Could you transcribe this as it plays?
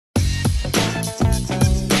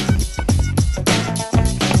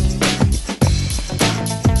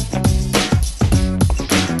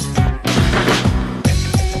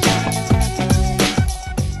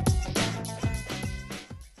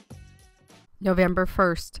November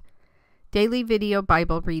 1st. Daily video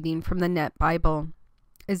Bible reading from the Net Bible.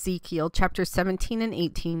 Ezekiel chapter 17 and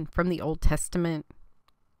 18 from the Old Testament.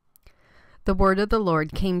 The word of the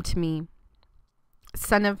Lord came to me.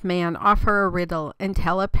 Son of man, offer a riddle and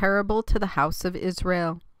tell a parable to the house of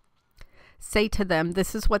Israel. Say to them,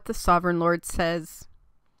 this is what the sovereign Lord says.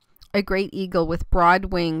 A great eagle with broad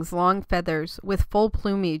wings, long feathers, with full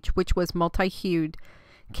plumage, which was multihued,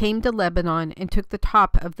 came to Lebanon and took the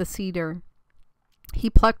top of the cedar. He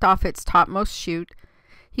plucked off its topmost shoot.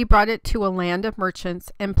 He brought it to a land of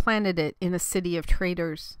merchants and planted it in a city of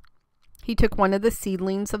traders. He took one of the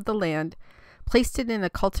seedlings of the land, placed it in a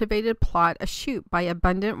cultivated plot, a shoot by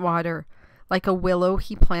abundant water. Like a willow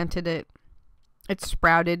he planted it. It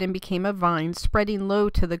sprouted and became a vine, spreading low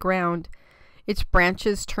to the ground. Its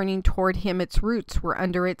branches turning toward him, its roots were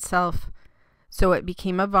under itself. So it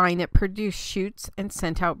became a vine, it produced shoots and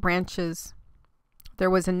sent out branches. There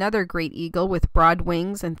was another great eagle with broad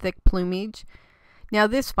wings and thick plumage. Now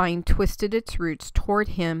this vine twisted its roots toward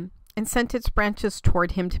him and sent its branches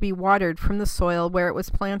toward him to be watered from the soil where it was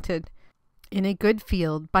planted. In a good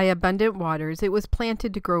field, by abundant waters, it was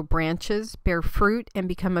planted to grow branches, bear fruit, and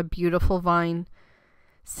become a beautiful vine.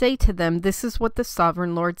 Say to them, this is what the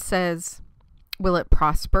sovereign Lord says. Will it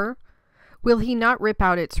prosper? Will he not rip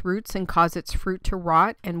out its roots and cause its fruit to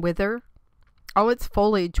rot and wither? All its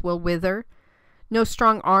foliage will wither. No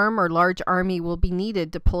strong arm or large army will be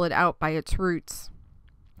needed to pull it out by its roots.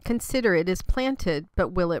 Consider it is planted, but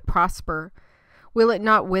will it prosper? Will it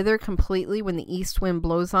not wither completely when the east wind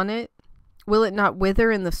blows on it? Will it not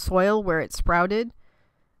wither in the soil where it sprouted?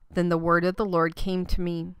 Then the word of the Lord came to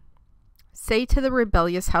me. Say to the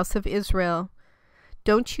rebellious house of Israel,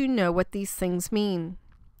 don't you know what these things mean?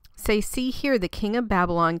 Say, see here, the king of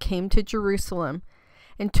Babylon came to Jerusalem,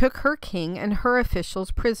 and took her king and her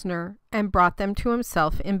officials prisoner, and brought them to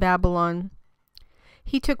himself in Babylon.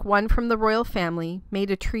 He took one from the royal family,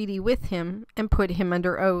 made a treaty with him, and put him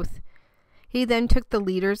under oath. He then took the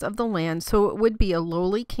leaders of the land, so it would be a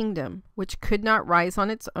lowly kingdom, which could not rise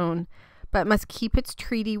on its own, but must keep its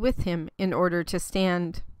treaty with him in order to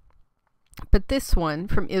stand. But this one,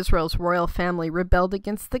 from Israel's royal family, rebelled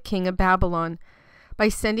against the king of Babylon, by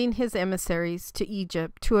sending his emissaries to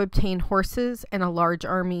Egypt to obtain horses and a large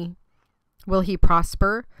army. Will he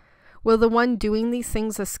prosper? Will the one doing these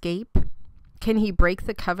things escape? Can he break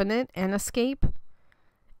the covenant and escape?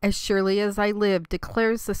 As surely as I live,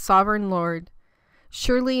 declares the sovereign Lord,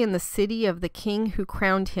 surely in the city of the king who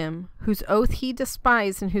crowned him, whose oath he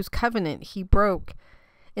despised and whose covenant he broke,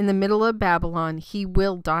 in the middle of Babylon he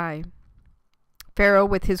will die. Pharaoh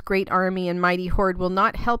with his great army and mighty horde will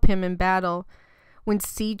not help him in battle, when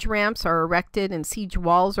siege ramps are erected and siege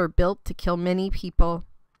walls are built to kill many people.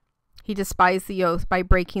 He despised the oath by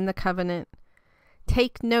breaking the covenant.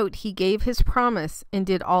 Take note, he gave his promise and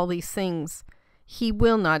did all these things. He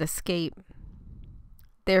will not escape.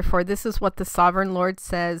 Therefore, this is what the sovereign Lord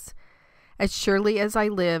says. As surely as I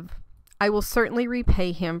live, I will certainly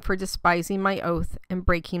repay him for despising my oath and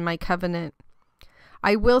breaking my covenant.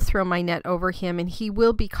 I will throw my net over him, and he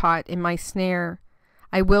will be caught in my snare.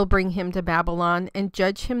 I will bring him to Babylon and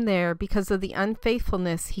judge him there because of the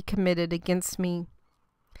unfaithfulness he committed against me.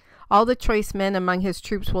 All the choice men among his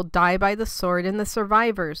troops will die by the sword, and the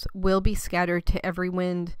survivors will be scattered to every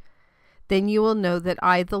wind. Then you will know that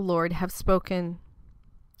I, the Lord, have spoken.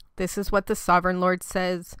 This is what the sovereign Lord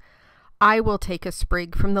says. I will take a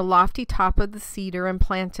sprig from the lofty top of the cedar and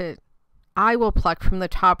plant it. I will pluck from the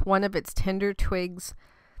top one of its tender twigs.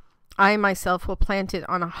 I myself will plant it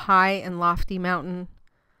on a high and lofty mountain.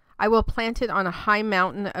 I will plant it on a high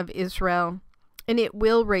mountain of Israel, and it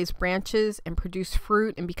will raise branches and produce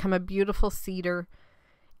fruit and become a beautiful cedar.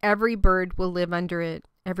 Every bird will live under it.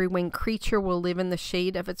 Every winged creature will live in the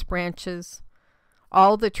shade of its branches.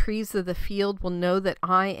 All the trees of the field will know that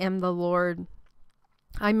I am the Lord.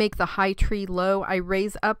 I make the high tree low. I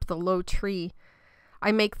raise up the low tree.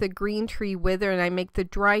 I make the green tree wither, and I make the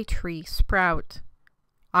dry tree sprout.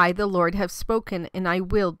 I, the Lord, have spoken, and I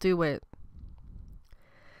will do it.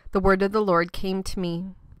 The word of the Lord came to me.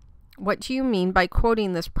 What do you mean by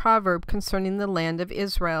quoting this proverb concerning the land of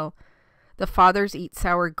Israel? The fathers eat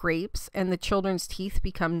sour grapes, and the children's teeth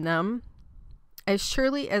become numb? As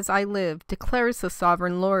surely as I live, declares the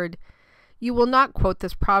sovereign Lord, you will not quote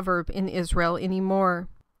this proverb in Israel any more.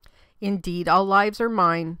 Indeed, all lives are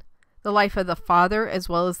mine. The life of the father as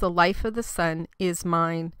well as the life of the son is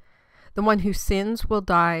mine. The one who sins will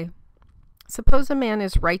die. Suppose a man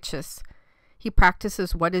is righteous. He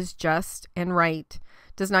practices what is just and right,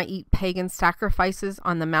 does not eat pagan sacrifices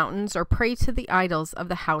on the mountains or pray to the idols of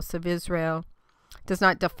the house of Israel. does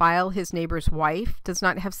not defile his neighbor's wife, does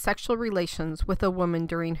not have sexual relations with a woman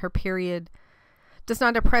during her period, does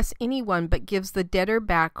not oppress anyone but gives the debtor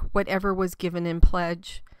back whatever was given in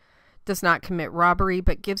pledge, does not commit robbery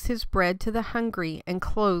but gives his bread to the hungry and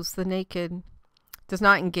clothes the naked, does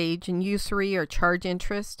not engage in usury or charge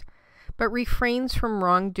interest, but refrains from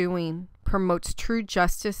wrongdoing, promotes true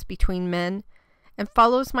justice between men, and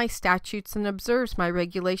follows my statutes and observes my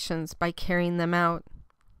regulations by carrying them out.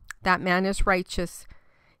 That man is righteous.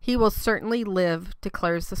 He will certainly live,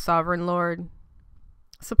 declares the sovereign Lord.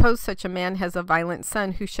 Suppose such a man has a violent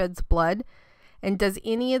son who sheds blood and does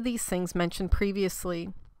any of these things mentioned previously,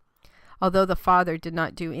 although the father did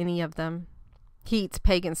not do any of them. He eats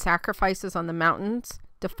pagan sacrifices on the mountains,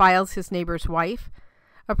 defiles his neighbor's wife,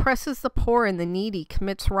 oppresses the poor and the needy,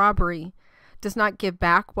 commits robbery, does not give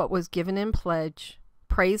back what was given in pledge,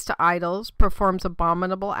 prays to idols, performs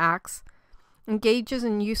abominable acts, engages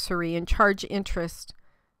in usury and charge interest.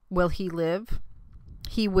 Will he live?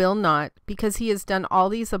 He will not. Because he has done all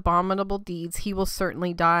these abominable deeds, he will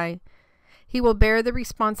certainly die. He will bear the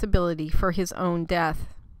responsibility for his own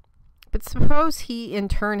death. But suppose he in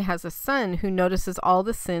turn has a son who notices all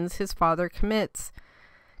the sins his father commits,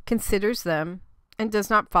 considers them, and does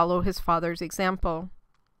not follow his father's example.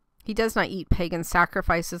 He does not eat pagan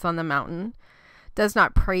sacrifices on the mountain, does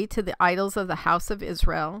not pray to the idols of the house of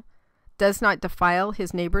Israel, does not defile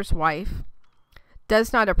his neighbor's wife,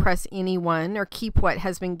 does not oppress anyone or keep what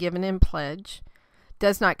has been given in pledge,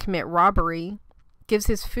 does not commit robbery, gives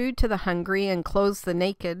his food to the hungry and clothes the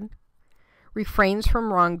naked, refrains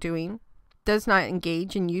from wrongdoing, does not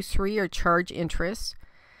engage in usury or charge interest,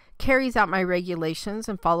 carries out my regulations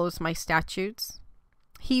and follows my statutes.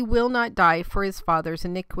 He will not die for his father's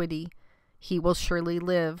iniquity. He will surely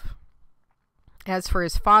live. As for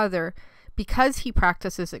his father, because he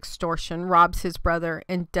practices extortion, robs his brother,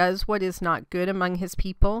 and does what is not good among his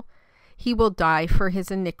people, he will die for his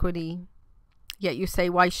iniquity. Yet you say,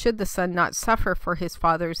 why should the son not suffer for his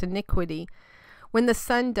father's iniquity? When the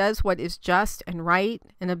son does what is just and right,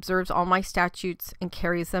 and observes all my statutes and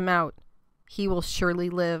carries them out, he will surely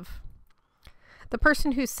live. The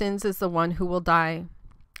person who sins is the one who will die.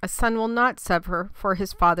 A son will not suffer for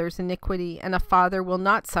his father's iniquity, and a father will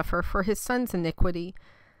not suffer for his son's iniquity.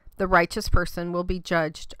 The righteous person will be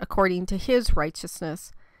judged according to his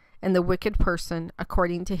righteousness, and the wicked person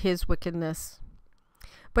according to his wickedness.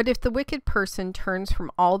 But if the wicked person turns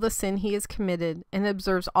from all the sin he has committed, and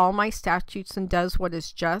observes all my statutes and does what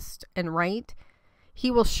is just and right,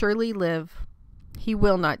 he will surely live. He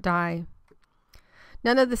will not die.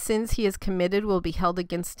 None of the sins he has committed will be held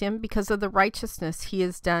against him because of the righteousness he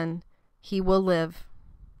has done. He will live.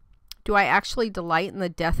 Do I actually delight in the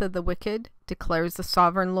death of the wicked? Declares the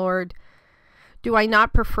sovereign Lord. Do I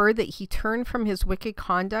not prefer that he turn from his wicked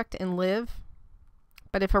conduct and live?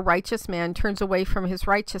 But if a righteous man turns away from his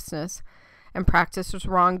righteousness and practices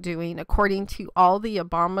wrongdoing according to all the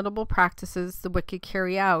abominable practices the wicked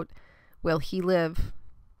carry out, will he live?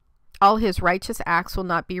 All his righteous acts will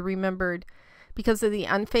not be remembered. Because of the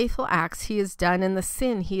unfaithful acts he has done and the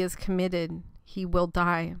sin he has committed, he will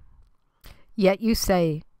die. Yet you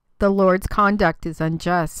say, the Lord's conduct is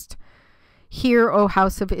unjust. Hear, O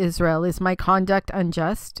house of Israel, is my conduct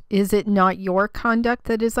unjust? Is it not your conduct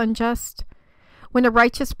that is unjust? When a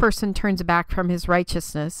righteous person turns back from his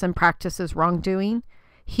righteousness and practices wrongdoing,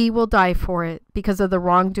 he will die for it. Because of the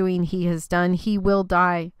wrongdoing he has done, he will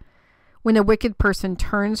die. When a wicked person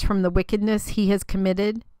turns from the wickedness he has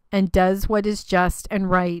committed and does what is just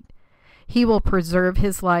and right, he will preserve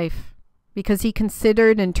his life. Because he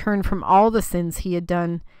considered and turned from all the sins he had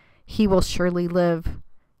done, he will surely live.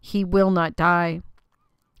 He will not die.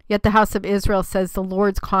 Yet the house of Israel says, the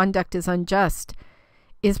Lord's conduct is unjust.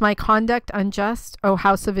 Is my conduct unjust, O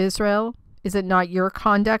house of Israel? Is it not your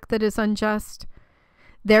conduct that is unjust?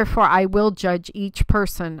 Therefore I will judge each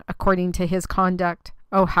person according to his conduct,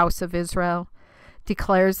 O house of Israel,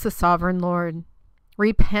 declares the sovereign Lord.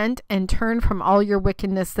 Repent and turn from all your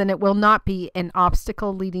wickedness, then it will not be an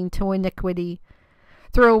obstacle leading to iniquity.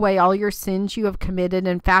 Throw away all your sins you have committed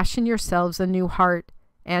and fashion yourselves a new heart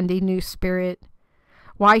and a new spirit.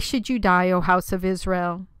 Why should you die, O house of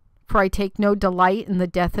Israel? For I take no delight in the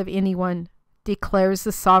death of anyone, declares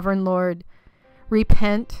the sovereign Lord.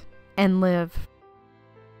 Repent and live.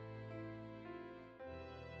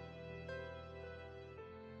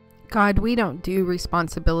 God, we don't do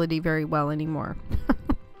responsibility very well anymore.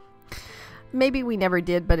 Maybe we never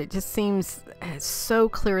did, but it just seems so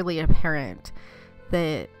clearly apparent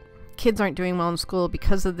that kids aren't doing well in school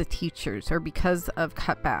because of the teachers or because of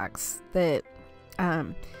cutbacks, that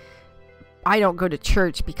I don't go to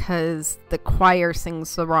church because the choir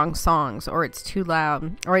sings the wrong songs, or it's too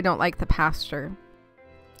loud, or I don't like the pastor,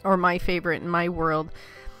 or my favorite in my world,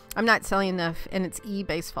 I'm not selling enough and it's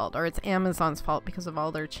eBay's fault, or it's Amazon's fault because of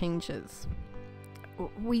all their changes.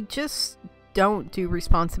 We just don't do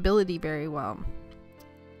responsibility very well.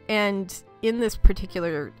 And in this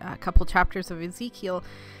particular couple chapters of Ezekiel,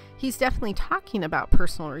 he's definitely talking about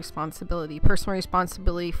personal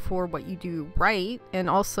responsibility for what you do right and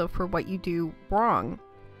also for what you do wrong.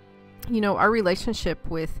 You know, our relationship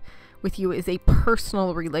with you is a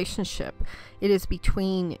personal relationship. It is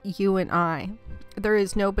between you and I. There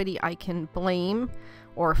is nobody I can blame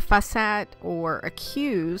or fuss at or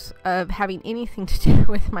accuse of having anything to do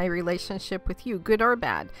with my relationship with you, good or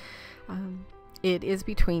bad. It is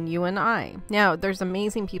between you and I. Now, there's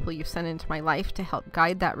amazing people you've sent into my life to help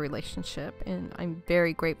guide that relationship, and I'm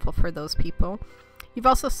very grateful for those people. You've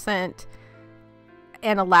also sent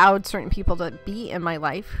and allowed certain people to be in my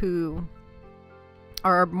life who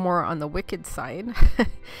are more on the wicked side,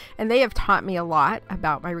 and they have taught me a lot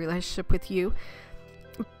about my relationship with you.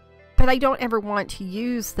 But I don't ever want to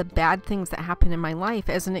use the bad things that happen in my life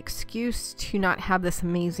as an excuse to not have this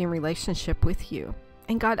amazing relationship with you.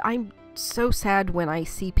 And God, I'm so sad when I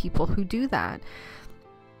see people who do that.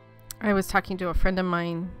 I was talking to a friend of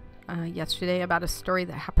mine yesterday about a story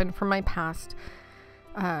that happened from my past.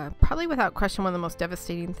 Probably without question one of the most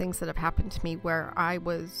devastating things that have happened to me, where I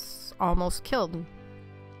was almost killed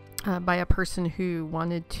by a person who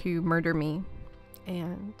wanted to murder me.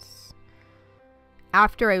 And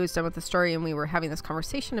after I was done with the story and we were having this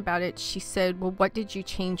conversation about it, she said, well, what did you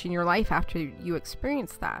change in your life after you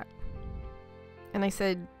experienced that? And I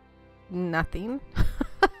said, nothing.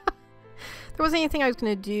 There wasn't anything I was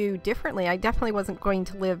going to do differently. I definitely wasn't going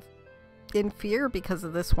to live in fear because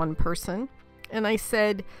of this one person. And I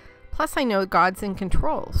said, plus I know God's in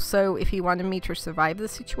control. So if he wanted me to survive the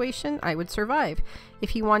situation, I would survive.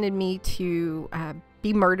 If he wanted me to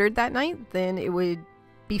be murdered that night, then it would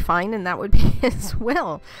be fine, and that would be his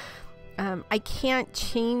will. I can't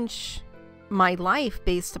change my life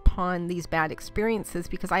based upon these bad experiences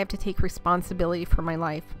because I have to take responsibility for my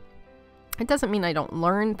life. It doesn't mean I don't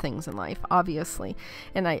learn things in life, obviously,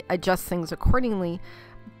 and I adjust things accordingly.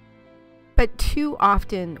 But too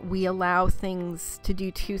often we allow things to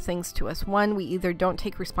do two things to us. One, we either don't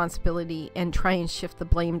take responsibility and try and shift the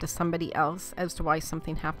blame to somebody else as to why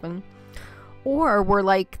something happened, or we're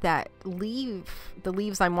like the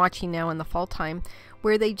leaves I'm watching now in the fall time,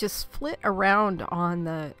 where they just flit around on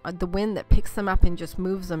the wind that picks them up and just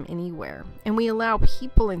moves them anywhere. And we allow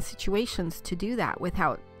people and situations to do that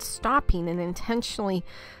without stopping and intentionally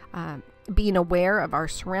being aware of our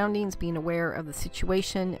surroundings, being aware of the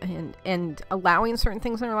situation, and allowing certain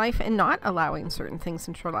things in our life and not allowing certain things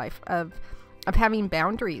into our life, of having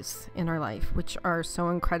boundaries in our life, which are so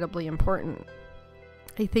incredibly important.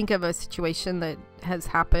 I think of a situation that has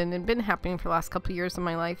happened and been happening for the last couple of years in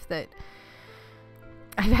my life that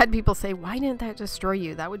I've had people say, why didn't that destroy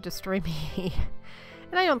you? That would destroy me.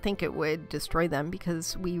 And I don't think it would destroy them,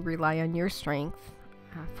 because we rely on your strength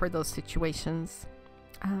for those situations.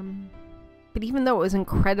 But even though it was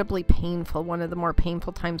incredibly painful, one of the more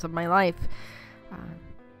painful times of my life,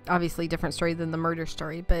 obviously different story than the murder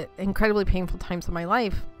story, but incredibly painful times of my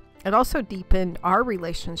life, it also deepened our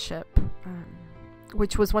relationship,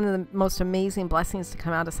 which was one of the most amazing blessings to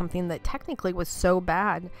come out of something that technically was so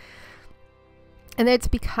bad. And it's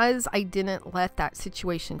because I didn't let that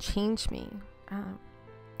situation change me.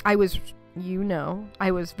 I was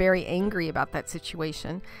very angry about that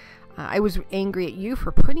situation. I was angry at you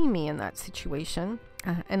for putting me in that situation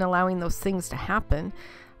and allowing those things to happen.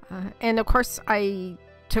 And of course, I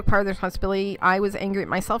took part of the responsibility. I was angry at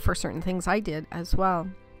myself for certain things I did as well.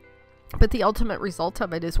 But the ultimate result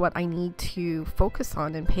of it is what I need to focus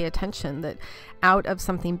on and pay attention, that out of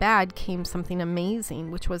something bad came something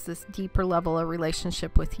amazing, which was this deeper level of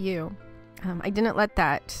relationship with you. I didn't let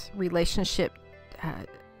that relationship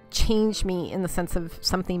change me in the sense of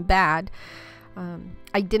something bad.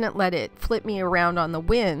 I didn't let it flip me around on the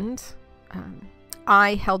wind.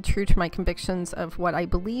 I held true to my convictions of what I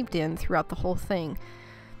believed in throughout the whole thing.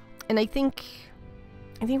 And I think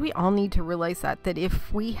we all need to realize that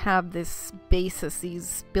if we have this basis,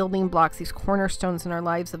 these building blocks, these cornerstones in our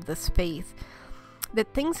lives of this faith,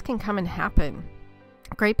 that things can come and happen.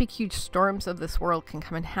 Great big huge storms of this world can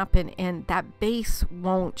come and happen, and that base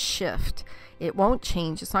won't shift. It won't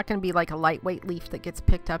change. It's not going to be like a lightweight leaf that gets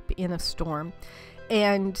picked up in a storm.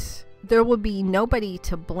 And there will be nobody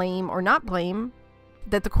to blame or not blame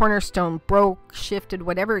that the cornerstone broke, shifted,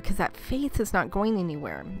 whatever, because that faith is not going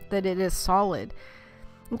anywhere, that it is solid.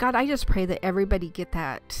 And God, I just pray that everybody get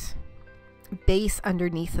that base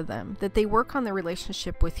underneath of them, that they work on their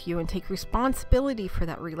relationship with you and take responsibility for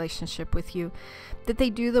that relationship with you, that they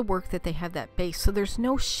do the work, that they have that base. So there's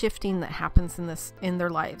no shifting that happens in their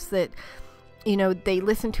lives, that, you know, they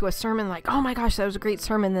listen to a sermon like, oh my gosh, that was a great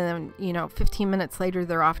sermon. And then, you know, 15 minutes later,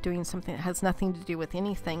 they're off doing something that has nothing to do with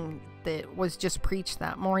anything that was just preached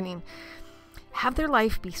that morning. Have their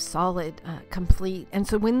life be solid, complete. And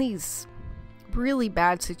so when these really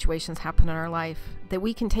bad situations happen in our life, that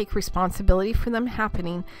we can take responsibility for them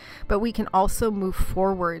happening, but we can also move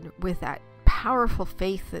forward with that powerful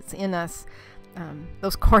faith that's in us,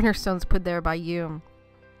 those cornerstones put there by you,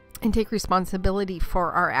 and take responsibility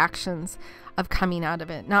for our actions of coming out of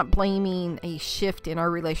it, not blaming a shift in our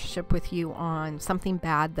relationship with you on something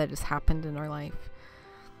bad that has happened in our life.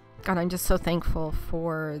 God, I'm just so thankful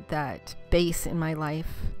for that base in my life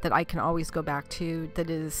that I can always go back to, that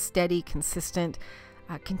is steady, consistent,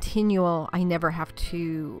 continual. I never have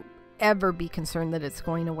to ever be concerned that it's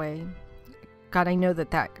going away. God, I know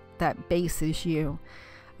that base is you,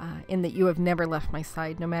 in that you have never left my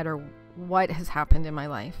side, no matter what has happened in my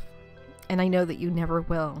life. And I know that you never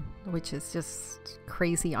will, which is just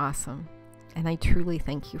crazy awesome. And I truly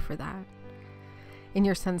thank you for that. In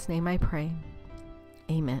your son's name I pray.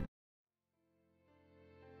 Amen.